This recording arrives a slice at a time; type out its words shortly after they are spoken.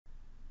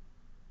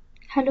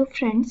Hello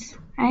friends,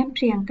 I am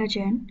Priyanka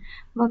Jain,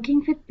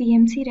 working with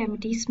BMC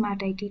Remedy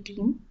Smart IT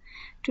team.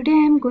 Today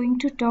I am going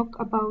to talk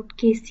about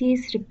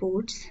KCS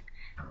reports.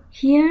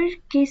 Here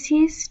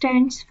KCS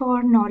stands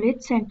for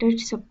Knowledge Centered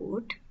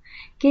Support.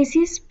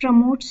 KCS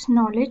promotes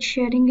knowledge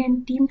sharing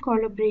and team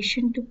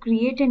collaboration to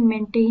create and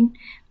maintain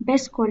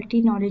best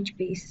quality knowledge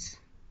base.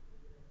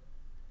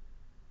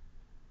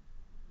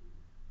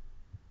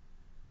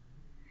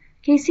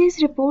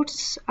 KCS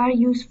reports are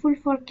useful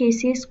for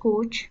KCS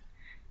coach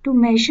to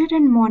measure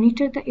and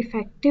monitor the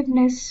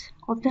effectiveness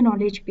of the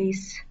knowledge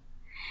base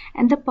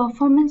and the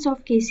performance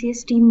of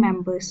KCS team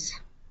members.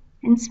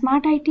 In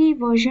Smart IT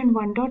version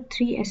 1.3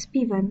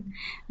 SP1,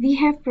 we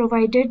have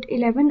provided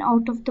 11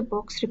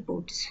 out-of-the-box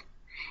reports.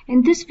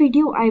 In this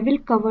video, I will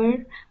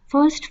cover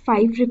first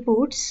 5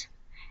 reports,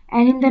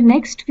 and in the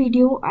next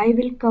video, I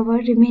will cover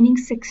remaining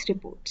 6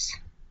 reports.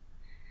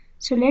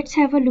 So let's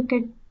have a look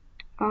at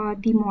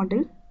the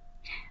model.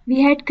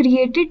 We had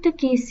created the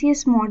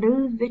KCS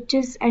model, which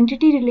is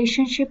entity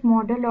relationship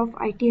model of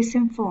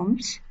ITSM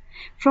firms,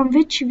 from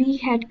which we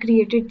had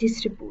created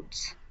these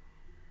reports.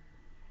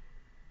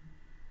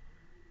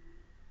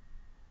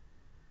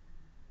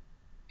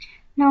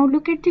 Now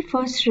look at the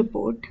first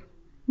report,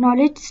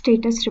 Knowledge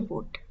Status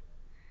Report.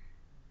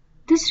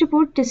 This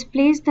report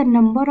displays the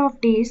number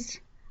of days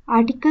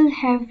articles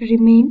have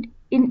remained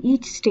in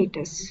each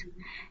status.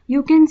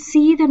 You can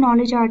see the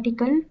knowledge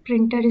article,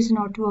 printer is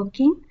not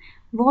working,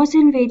 was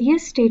in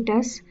various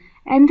status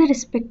and the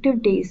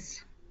respective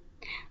days.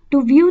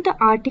 To view the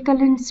article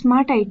in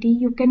Smart IT,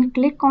 you can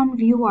click on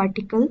View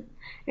Article.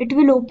 It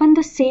will open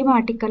the same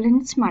article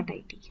in Smart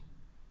IT.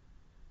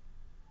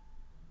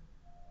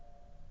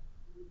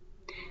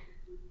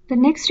 The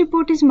next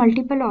report is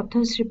Multiple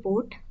Authors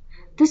Report.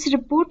 This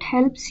report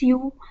helps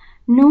you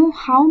know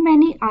how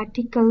many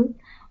article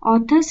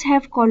authors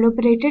have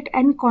collaborated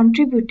and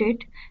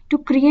contributed to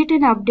create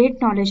and update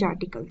knowledge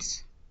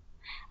articles.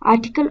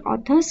 Article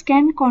authors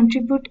can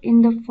contribute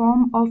in the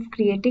form of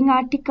creating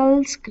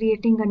articles,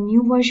 creating a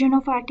new version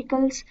of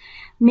articles,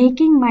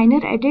 making minor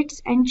edits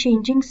and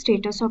changing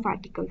status of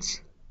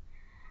articles.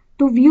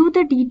 To view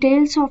the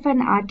details of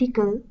an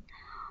article,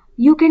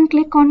 you can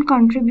click on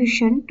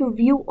Contribution to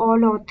view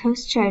all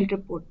authors' child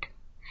report.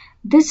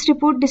 This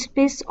report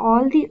displays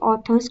all the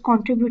authors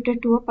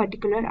contributed to a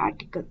particular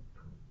article.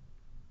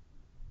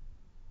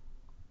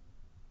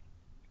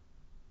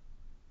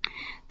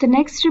 The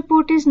next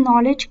report is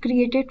Knowledge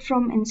Created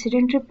from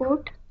Incident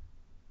Report.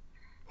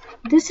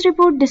 This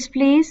report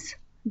displays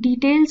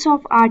details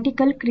of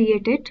article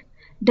created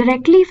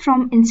directly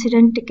from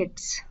incident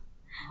tickets.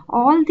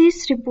 All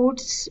these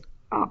reports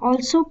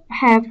also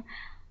have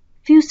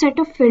few set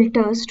of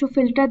filters to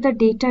filter the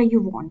data you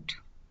want.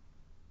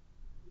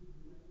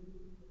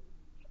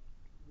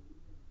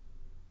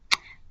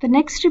 The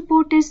next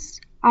report is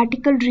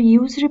Article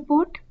Reuse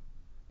Report.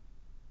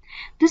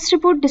 This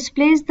report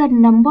displays the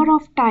number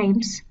of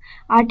times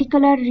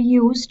articles are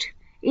reused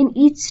in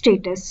each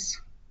status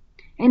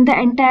in the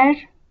entire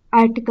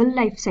article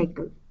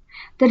lifecycle.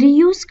 The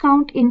reuse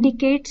count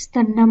indicates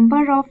the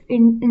number of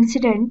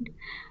incidents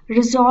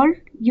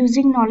resolved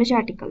using knowledge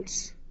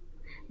articles.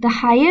 The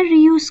higher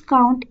reuse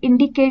count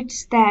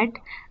indicates that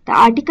the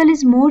article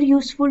is more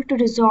useful to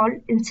resolve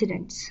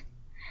incidents.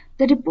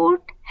 The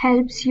report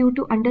helps you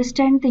to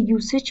understand the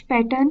usage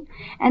pattern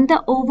and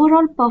the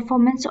overall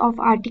performance of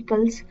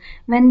articles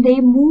when they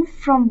move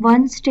from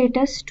one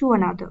status to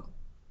another.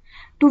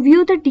 To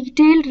view the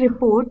detailed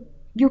report,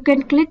 you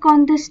can click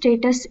on the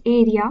status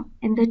area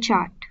in the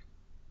chart.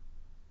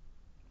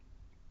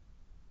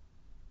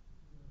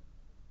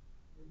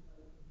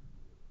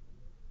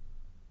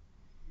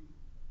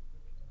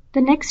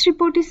 The next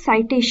report is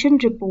Citation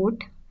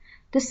Report.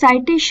 The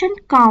citation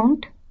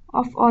count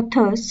of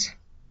authors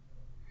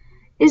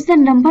is the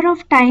number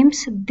of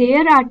times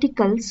their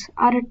articles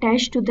are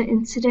attached to the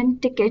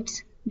incident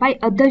tickets by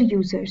other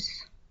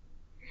users.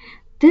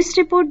 This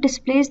report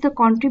displays the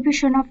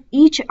contribution of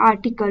each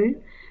article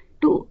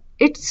to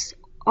its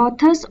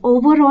author's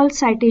overall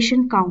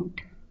citation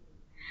count.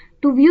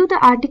 To view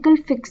the article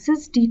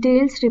fixes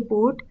details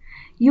report,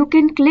 you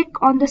can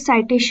click on the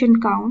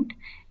citation count.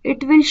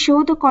 It will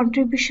show the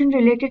contribution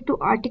related to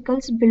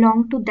articles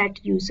belong to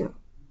that user.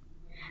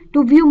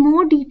 To view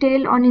more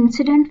detail on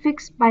incident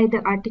fixed by the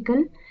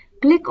article,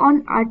 click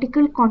on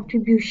Article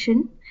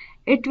Contribution.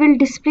 It will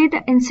display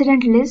the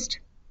incident list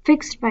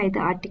fixed by the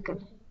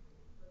article.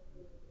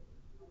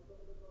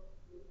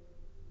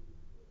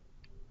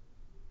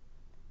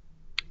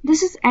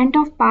 This is end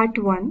of part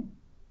 1.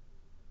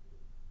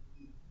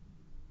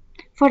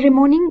 For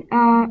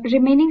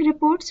remaining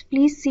reports,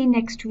 please see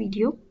next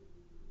video.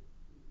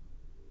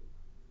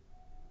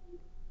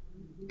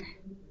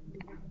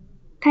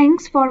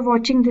 Thanks for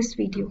watching this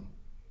video.